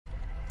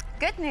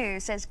Good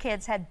news as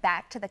kids head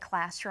back to the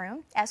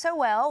classroom.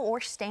 SOL,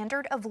 or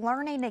Standard of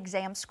Learning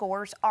exam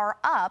scores, are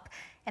up,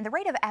 and the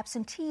rate of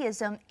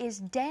absenteeism is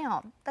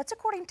down. That's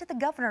according to the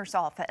governor's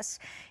office.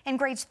 In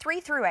grades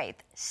 3 through 8,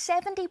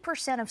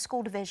 70% of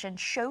school divisions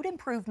showed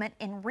improvement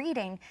in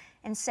reading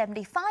and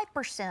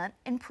 75%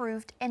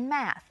 improved in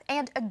math.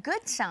 And a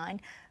good sign,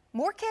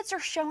 more kids are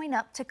showing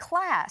up to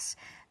class.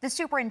 The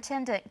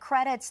superintendent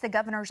credits the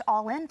governor's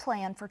all-in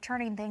plan for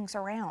turning things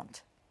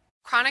around.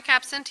 Chronic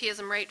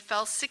absenteeism rate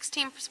fell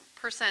 16%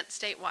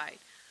 statewide,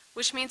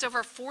 which means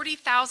over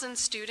 40,000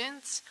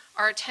 students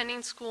are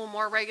attending school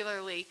more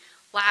regularly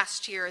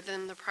last year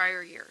than the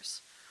prior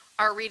years.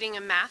 Our reading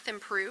and math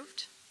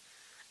improved,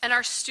 and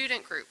our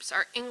student groups,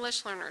 our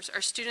English learners,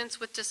 our students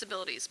with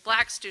disabilities,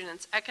 Black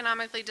students,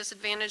 economically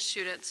disadvantaged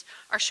students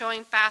are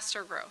showing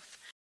faster growth.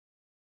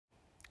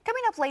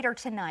 Coming up later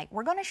tonight,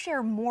 we're going to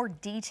share more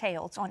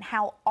details on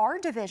how our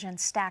division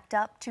stacked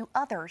up to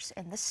others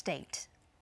in the state.